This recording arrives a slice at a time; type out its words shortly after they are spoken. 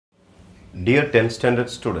Dear 10th standard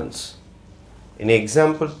students, in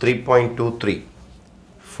example 3.23,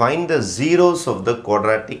 find the zeros of the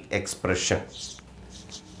quadratic expression.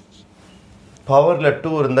 Power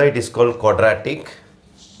 2 இருந்தா it is called quadratic.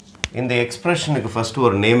 இந்த expressionக்கு first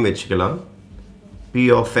ஒரு name வெச்சுக்கலாம். P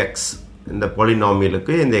of x இந்த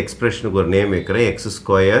polynomialக்கு இந்த expressionக்கு ஒரு name வைக்கிறேன்.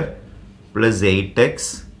 x² plus 8x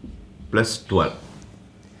plus 12.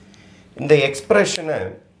 இந்த expressionனை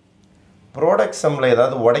product sumல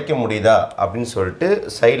ஏதாவது உடைக்க முடியுதா அப்படினு சொல்லிட்டு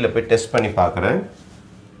சைடுல போய் டெஸ்ட் பண்ணி பார்க்கறேன்.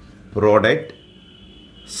 product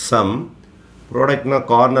sum productனா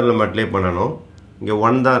கார்னர்ல மல்டிப்ளை பண்ணனும். இங்க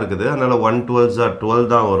 1 தான் இருக்குது. அதனால 1 12s are 12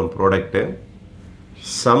 தான் வரும் product.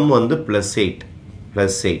 sum வந்து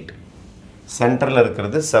 +8 சென்டர்ல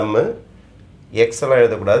இருக்குது sum. x எல்லாம்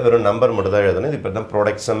எழுத கூடாது, வெறும் நம்பர் மட்டும் தான் எழுதணும். இது இப்பதான்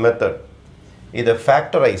product sum method. இத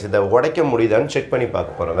ஃபேக்டரைஸ் இத உடைக்க முடியுதான்னு செக் பண்ணி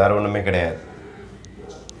பார்க்க போறோம். வேற ஒண்ணுமே கிடையாது.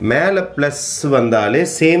 மேல பிளஸ் வந்தாலே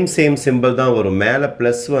சேம் சிம்பல் தான் வரும். மேல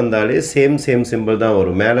பிளஸ் வந்தாலே சேம் சிம்பல் தான்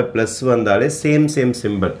வரும். மேல பிளஸ் வந்தாலே சேம்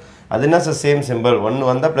சிம்பல். அது என்ன சேம் சிம்பல்? 1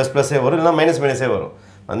 வந்தா ++ஏ வரும், இல்ல -ஏ வரும்.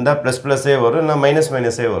 வந்தா ++ஏ வரும், இல்ல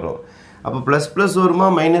 -ஏ வரும். அப்ப ++ வருமா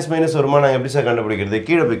 -- வருமா நான் எப்படி சார் கண்டுபிடிக்கிறது?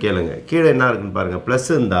 கீழ போய் கேளுங்க. கீழ என்ன இருக்குன்னு பாருங்க. பிளஸ்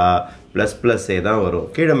இருந்தா ++ஏ தான் வரும்.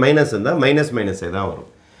 கீழ மைனஸ் இருந்தா -ஏ தான் வரும்.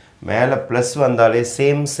 மேல பிளஸ் வந்தாலே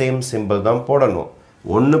சேம் சிம்பல் தான் போடணும்.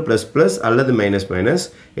 1 ++ அல்லது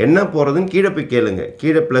 -- என்ன போறதுன்னு கீழ போய் கேளுங்க.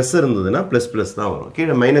 கீழ பிளஸ் இருந்ததுன்னா ++ தான் வரும். கீழ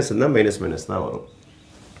மைனஸ் இருந்தா -- தான் வரும்.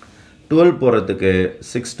 12 போறதுக்கு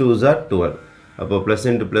 6 2s are 12. அப்போ ++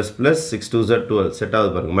 + 6 2s are 12 செட்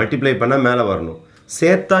ஆகுது பாருங்க. மல்டிப்ளை பண்ணா மேல வரணும்.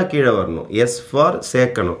 சேர்த்தா கீழ வரணும். S for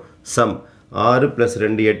சேர்க்கணும். sum 6 +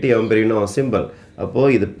 2 8 எவன் பெரியனோ சிம்பல். அப்போ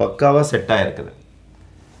இது பக்காவா செட் ஆயிருக்குது.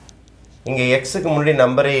 இங்க x க்கு முன்னாடி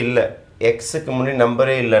நம்பரே இல்ல. x க்கு முன்னாடி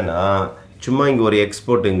நம்பரே இல்லனா சும்மா இங்க ஒரு x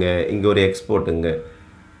போட்டுங்க, இங்க ஒரு x போட்டுங்க.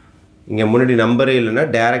 இங்க முன்னாடி நம்பரே இல்லனா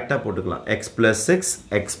டைரக்ட்டா போட்டுக்கலாம். x + 6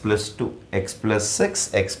 x + 2 x + 6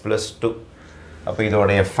 x + 2. அப்ப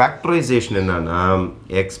இதோட ஃபேக்டரைசேஷன் என்னன்னா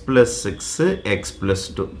x + 6 x +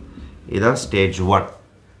 2. இதான் ஸ்டேஜ் 1.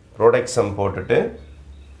 ப்ராடக்ட் சம் போட்டுட்டு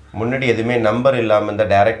முன்னாடி எதுமே நம்பர் இல்லாம இந்த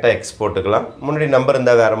டைரக்ட்டா x போட்டுக்கலாம். முன்னாடி நம்பர்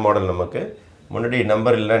இருந்தா வேற மாடல் நமக்கு. முன்னாடி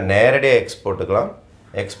நம்பர் இல்ல நேரடியா x போட்டுக்கலாம்.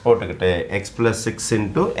 x போட்டுக்கிட்டு x + 6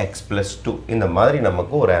 into x + 2 இந்த மாதிரி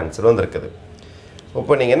நமக்கு ஒரு ஆன்சர் வந்திருக்குது.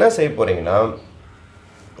 இப்போ நீங்க என்ன செய்ய போறீங்கன்னா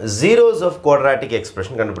zeros of quadratic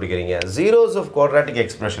expression கண்டுபிடிக்கிறீங்க. zeros of quadratic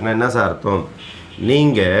expression என்ன சார் அர்த்தம்?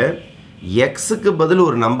 நீங்க x க்கு பதில்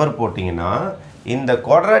ஒரு நம்பர் போட்டீங்கன்னா இந்த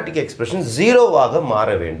quadratic expression 0 ஆக மாற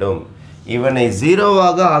வேண்டும். இவனை 0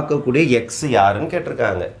 ஆக ஆக்கக்கூடிய x யாருன்னு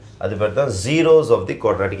கேட்டிருக்காங்க. அது பேர் தான் zeros of the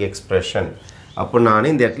quadratic expression. அப்போ நான்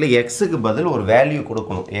இந்த இடத்துல x க்கு பதில் ஒரு வேல்யூ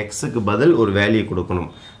கொடுக்கணும். x க்கு பதில் ஒரு வேல்யூ கொடுக்கணும்.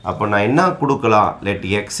 அப்போ நான் என்ன கொடுக்கலாம்? let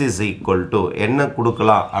x = என்ன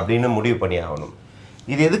கொடுக்கலாம் அப்படின்னு முடிவு பண்ணி ஆகணும்.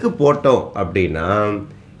 இது எதுக்கு போட்டோம் அப்படின்னா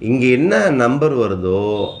இங்க என்ன நம்பர் வருதோ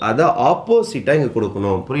அத ஆப்போசிட்டா இங்க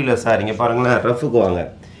கொடுக்கணும். புரியல சார்? இங்க பாருங்களேன், ரஃப்க்கு வாங்க.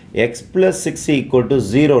 x + 6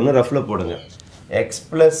 = 0 ன்னு ரஃப்ல போடுங்க. x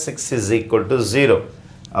 + 6 = 0.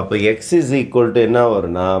 அப்ப x = என்ன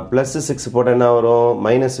வரும்னா +6 போட்டா என்ன வரும்?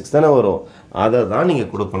 -6 தான வரும். அத தான் நீங்க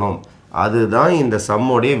கொடுக்கணும். அதுதான் இந்த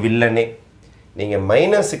சம்மோட வில்லனே. நீங்க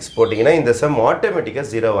 -6 போட்டீங்கன்னா இந்த சம் ஆட்டோமேட்டிக்கா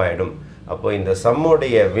 0 ஆயிடும். அப்போ இந்த சம்மோட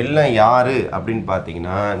வில்லன் யாரு அப்படினு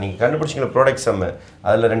பாத்தீங்கன்னா நீங்க கண்டுபிடிச்சீங்க ப்ராடக்ட் சம்.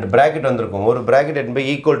 அதுல ரெண்டு பிராக்கெட் வந்திருக்கும். ஒரு பிராக்கெட் எடுத்து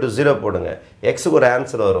 = 0 போடுங்க. x க்கு ஒரு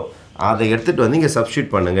ஆன்சர் வரும். அதை எடுத்துட்டு வந்து இங்க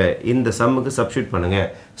சப்ஸ்டிட்யூட் பண்ணுங்க. இந்த சம்முக்கு சப்ஸ்டிட்யூட் பண்ணுங்க.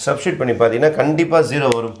 சப்ஸ்டிட்யூட் பண்ணி பாத்தீங்கன்னா கண்டிப்பா 0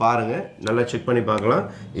 வரும். பாருங்க, நல்லா செக் பண்ணி பார்க்கலாம்.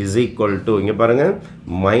 இங்க பாருங்க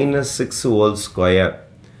 -6²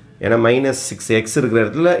 ஏன்னா -6 x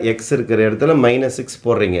இருக்கிற இடத்துல -6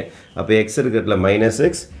 போடுறீங்க. அப்ப x இருக்கிற இடத்துல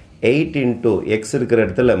 -6 8 into x இருக்கிற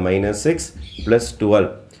இடத்துல -6 plus 12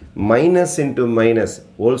 minus into minus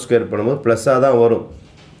whole square பண்ணும்போது ப்ளஸ்ஸா தான் வரும்.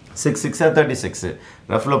 6 6 36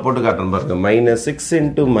 ரஃப்ல போட்டு காட்டுறேன் பாருங்க. -6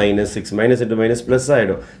 into -6 minus into minus plus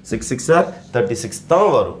ஆயிடும். 6 6 are 36 தான்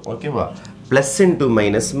வரும். ஓகேவா? plus into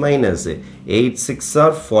minus minus 8 6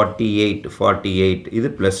 are 48 இது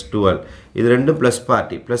plus 12. இது ரெண்டும் plus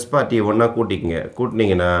party ஒண்ணா கூட்டிக்கங்க.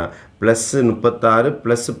 கூட்டினீங்கன்னா +36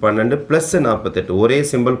 +12 +48 ஒரே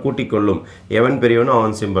சிம்பல் கூட்டிக்கொள்ளும். எவன் பெரியவனோ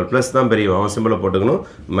அவன் சிம்பல் ப்ளஸ் தான் பெரியவன், அவன் சிம்பலை போட்டுக்கணும்.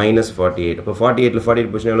 -48. அப்போ 48ல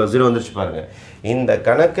 48 பொசிஷன் எவ்வளவு? 0 வந்துருச்சு பாருங்க. இந்த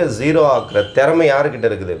கணக்கை 0 ஆக்குற திறமை யாருக்கிட்ட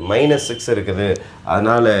இருக்குது? -6 இருக்குது.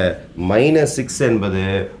 அதனால -6 என்பது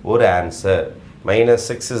ஒரு answer.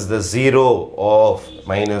 -6 is the zero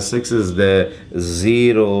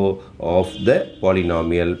of the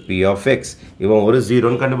polynomial p of x. இவன் ஒரு 0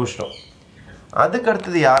 ன்னு கண்டுபிடிச்சிட்டோம். அதுக்கு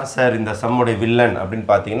அடுத்தது யார் சார் இந்த சம்முடைய வில்லன் அப்படின்னு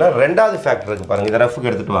பார்த்தீங்கன்னா ரெண்டாவது ஃபேக்டர் இருக்கு பாருங்க. இதை ரஃப்க்கு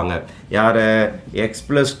எடுத்துட்டு வாங்க. யார்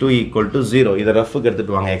x+2 = 0. இதை ரஃப்க்கு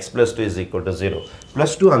எடுத்துட்டு வாங்க. x+2 = 0.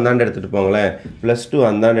 +2 அந்தாண்ட எடுத்துட்டு போங்களேன். +2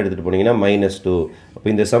 அந்தாண்ட எடுத்துட்டு போனீங்கன்னா -2. அப்போ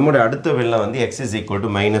இந்த சம்முடைய அடுத்த வில்லன் வந்து x =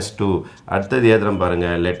 -2. அடுத்தது எழுதுறேன் பாருங்க.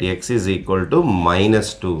 let x =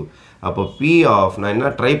 -2. அப்போ p of நான்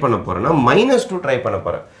என்ன ட்ரை பண்ண போறேன்னா -2 ட்ரை பண்ண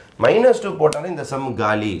போறேன். -2 போட்டாலே இந்த சம்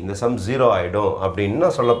காலி, இந்த சம் 0 ஆகிடும் அப்படின்னு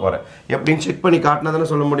நான் சொல்ல போகிறேன். எப்படின்னு செக் பண்ணி காட்டினா தானே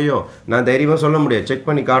சொல்ல முடியும். நான் தைரியமாக சொல்ல முடியாது, செக்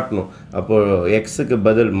பண்ணி காட்டணும். அப்போது எக்ஸுக்கு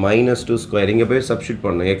பதில் -2² இங்கே போய் சப்ஸ்டியூட்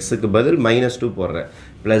பண்ணணும். எக்ஸுக்கு பதில் -2 போடுறேன்.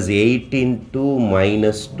 +8 ×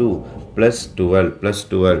 -2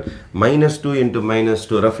 +12 -2 ×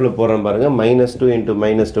 -2 ரஃபில் போடுறேன் பாருங்கள். -2 ×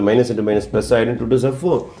 -2 ப்ளஸ் ஆகிடும். 2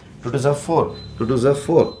 2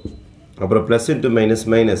 4 அப்புறம் ப்ளஸ் இன்ட்டு மைனஸ்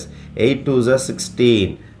 8 2 16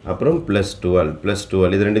 அப்புறம்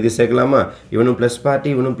 +12 இது ரெண்டுத்தையும் சேர்க்கலாமா? இவனும் ப்ளஸ் பார்ட்டி,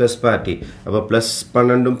 இவனும் ப்ளஸ் பார்ட்டி. அப்போ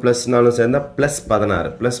 +12 +4 சேர்ந்தால்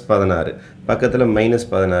 +16 பக்கத்தில்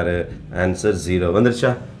 -16. ஆன்சர் 0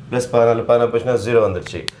 வந்துருச்சா? +14 போச்சுன்னா 0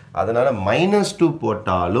 வந்துருச்சு. அதனால் -2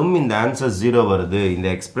 போட்டாலும் இந்த ஆன்சர் 0 வருது, இந்த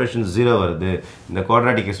எக்ஸ்பிரஷன் 0 வருது. இந்த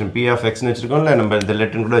குவாட்ராட்டிக் எக்ஸ்பிரஷன் p of xன்னு வச்சுருக்கோம்ல, நம்ம இந்த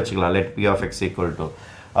லெட்டர்னு கூட வச்சுக்கலாம். let p of x =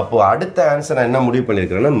 அப்போது அடுத்த ஆன்சர் நான் என்ன முடிவு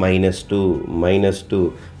பண்ணியிருக்கிறேன்னா -2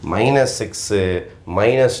 -6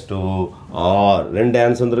 -2 ஆர் ரெண்டு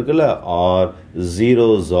answer வந்துருக்குல்ல, R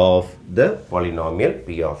zeros of the polynomial p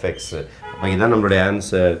of x. அப்போ இதுதான் நம்மளுடைய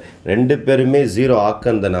ஆன்சர். ரெண்டு பேருமே 0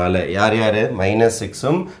 ஆக்கிறதுனால யார்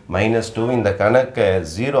 -6ம் -2 இந்த கணக்கை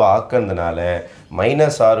 0 ஆக்கிறதுனால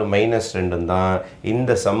 -6 -2 தான்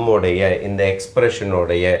இந்த சம்முடைய இந்த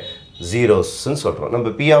எக்ஸ்பிரஷனுடைய ஜீரோஸ்ன்னு சொல்கிறோம்.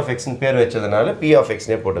 நம்ம p of x பேர் வச்சதுனால p of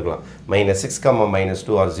xனே போட்டுக்கலாம். -6,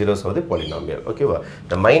 -2 ஆர் ஜீரோஸ் வந்து பாலினாமியல். ஓகேவா?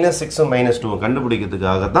 இந்த -6ம் -2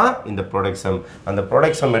 கண்டுபிடிக்கிறதுக்காக தான் இந்த ப்ராடக்ட் சம். அந்த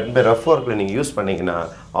ப்ராடக்ட் சம் எடுத்து ரஃப் ஒர்க்கில் நீங்கள் யூஸ் பண்ணிங்கன்னா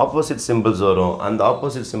ஆப்போசிட் சிம்பிள்ஸ் வரும். அந்த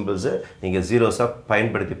ஆப்போசிட் சிம்பிள்ஸை நீங்கள் ஜீரோஸாக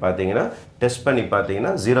பயன்படுத்தி பார்த்தீங்கன்னா, டெஸ்ட் பண்ணி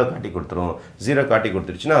பார்த்தீங்கன்னா 0 காட்டி கொடுத்துரும். 0 காட்டி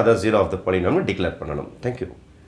கொடுத்துருச்சுன்னா அதான் 0 ஆஃப் த பாலினாமியல் டிக்ளேர் பண்ணணும். தேங்க்யூ.